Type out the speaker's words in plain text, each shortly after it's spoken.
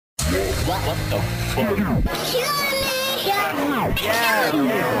What the fuck? Yeah.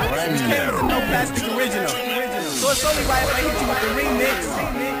 This came with the no plastic original. So it's only right if I hit you with the remix.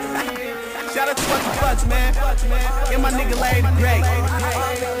 Shout out to Fucky Fucks, man. Get my nigga Larry the Great.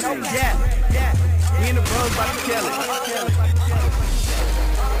 Yeah. We in the bros about to kill it.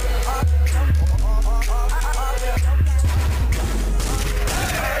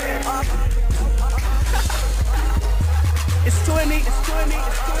 It's 20.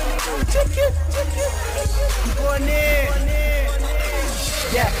 Chicken. Going in.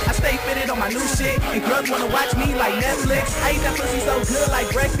 Yeah, I stay fitted on my new shit, and girls wanna watch me like Netflix. I eat that pussy so good like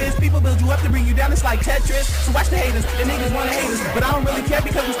breakfast. People build you up to bring you down, it's like Tetris. So watch the haters, the niggas wanna hate us, but I don't really care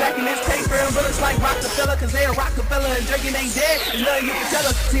because we stacking this paper. And bullets like Rockefeller, cause they a Rockefeller, and drinking ain't dead. There's nothing you can tell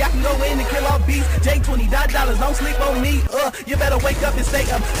us. See, I can go in and kill all beats. J20, $, don't sleep on me. You better wake up and stay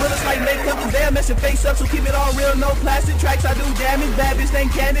up. Bullets like makeup, cause they'll mess your face up. So keep it all real, no plastic tracks. I do damage, bad bitch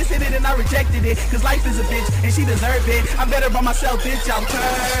named Candace hit it and I rejected it. Cause life is a bitch, and she deserve it. I'm better by myself, bitch, I'm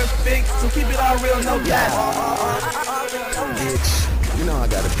perfect, so keep it all real, no gas. Bitch, you know I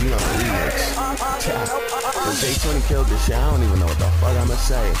gotta be on the remix. When J20 killed this shit, I don't even know what the fuck I'ma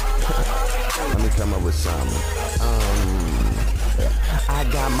say. Let me come up with something. I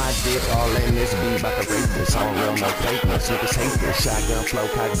got my dick all in this beat, about to rape this on real, no fakeness. Niggas hate this shotgun flow,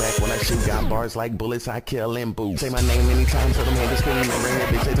 cock back when I shoot. Got bars like bullets, I kill in boots. Say my name anytime, so them haters scream and ring it.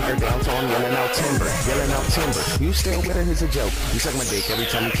 Bitch, they took her down, so I'm yelling out timber. You still with her, here's a joke. You suck my dick every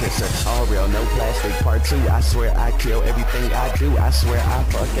time you kiss her. All real, no plastic. Part 2, I swear I kill everything I do. I swear I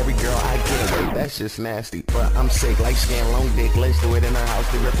fuck every girl I get away. That's just nasty, but I'm sick like scan long dick. Let's do it in her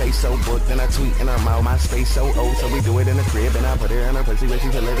house, leave her face so booked. Then I tweet in her mouth, my space so old. So we do it in the crib, and I put her in her pussy where she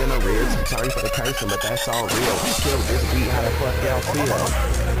feel it in her ribs. Sorry for the cursing, but that's all real. Kill this beat, how the fuck y'all feel?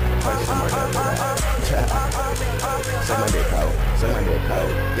 Question mark after that. Suck my dick out.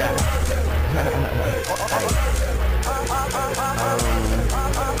 Yeah.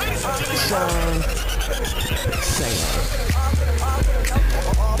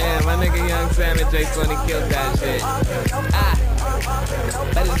 Damn, my nigga Young Sam and J20 killed that shit.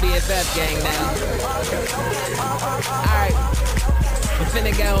 That is BFF gang now. Alright, we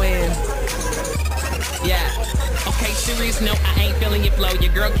finna go in. Yeah. Okay, serious note, I ain't feeling your flow.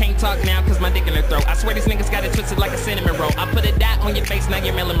 Your girl can't talk now cause my dick in her throat. I swear these niggas got it twisted like a cinnamon roll. I put a dot on your face, now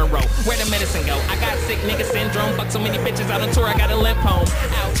you're Marilyn Monroe. Where the medicine go? I got sick nigga syndrome. Fuck so many bitches out on tour, I got a limp home.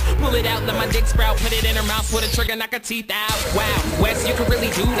 Ouch, pull it out, let my dick sprout. Put it in her mouth, pull the trigger, knock her teeth out. Wow, Wes, you can really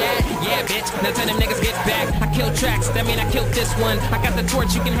do that? Yeah, bitch, now tell them niggas get back. I killed tracks, that mean I killed this one. I got the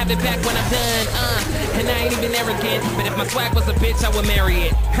torch, you can have it back when I'm done. And I ain't even there again. But if my swag was a bitch, I would marry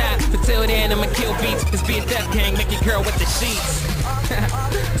it. Ha, but till then, I'ma kill beats. This be a death gang, make your girl with the sheets.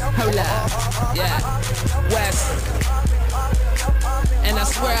 Hold up, yeah, West. And I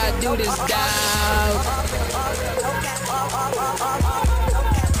swear I do this, dog.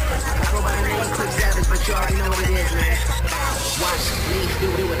 Savage, but you already know what it is, man. Watch me do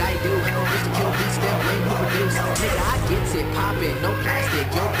what I do. Just to kill beats that blame who produce. Nigga, I gets it poppin', no plastic.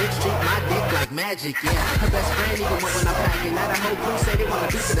 Yo, bitch treat my dick like magic, yeah. Her best friend even went when I'm packing. Now the whole crew say they want a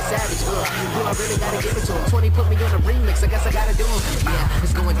piece of the savage. Do I really gotta give it to him? 20 put me on a remix, I guess I gotta do him. Yeah,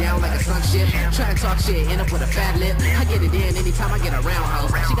 it's going down like a sun ship. Try to talk shit, end up with a fat lip. I get it in anytime I get around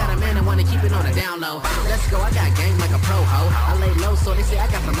hoes. She got a man that wanna keep it on the down low. Let's go, I got game like a pro ho. I lay low, so they say I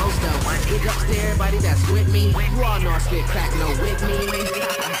got the most though. Big ups to everybody that's with me. You all know I spit crack, no with me.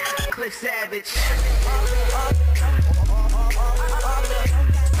 Cliff Savage.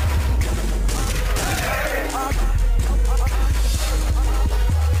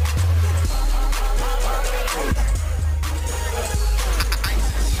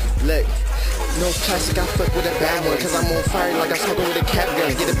 Look, no plastic, I fuck with a bad one. Cause I'm on fire like I'm smoking with a cap gun.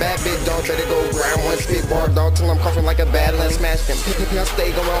 Get a bad bitch, dog, better go grab one. Spit bar, dog, till I'm coughing like a bad one. Smash them, I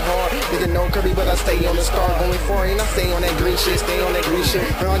stay going hard. Nigga no Kirby, but I stay on the star. Going for it, and I stay on that green shit. Stay on that green shit.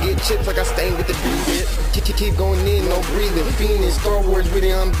 When I get chips like I stay with the beat. Keep going in, no breathing. Fiending, Star Wars with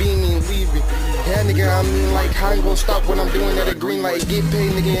it, I'm beaming, leaving. Yeah, nigga, I mean like how you gon' stop when I'm doing at a green light. Get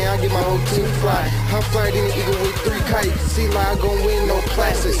paid, nigga, and I get my whole team fly. I'm flying in the eagle with 3 kites. See, like I gon' win, no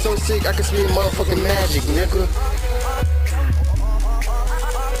plastic. So sick, I can spit motherfucking magic, nigga.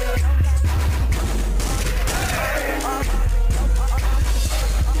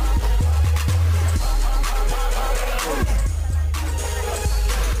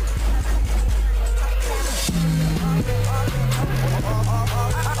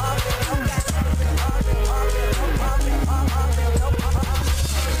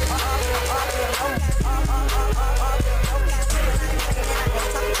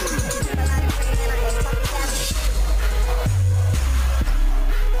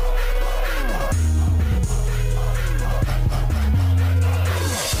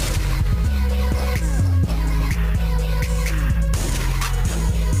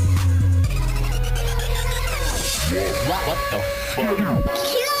 What the fuck? Killing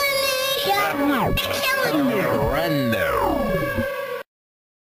me. Killing me. Run though.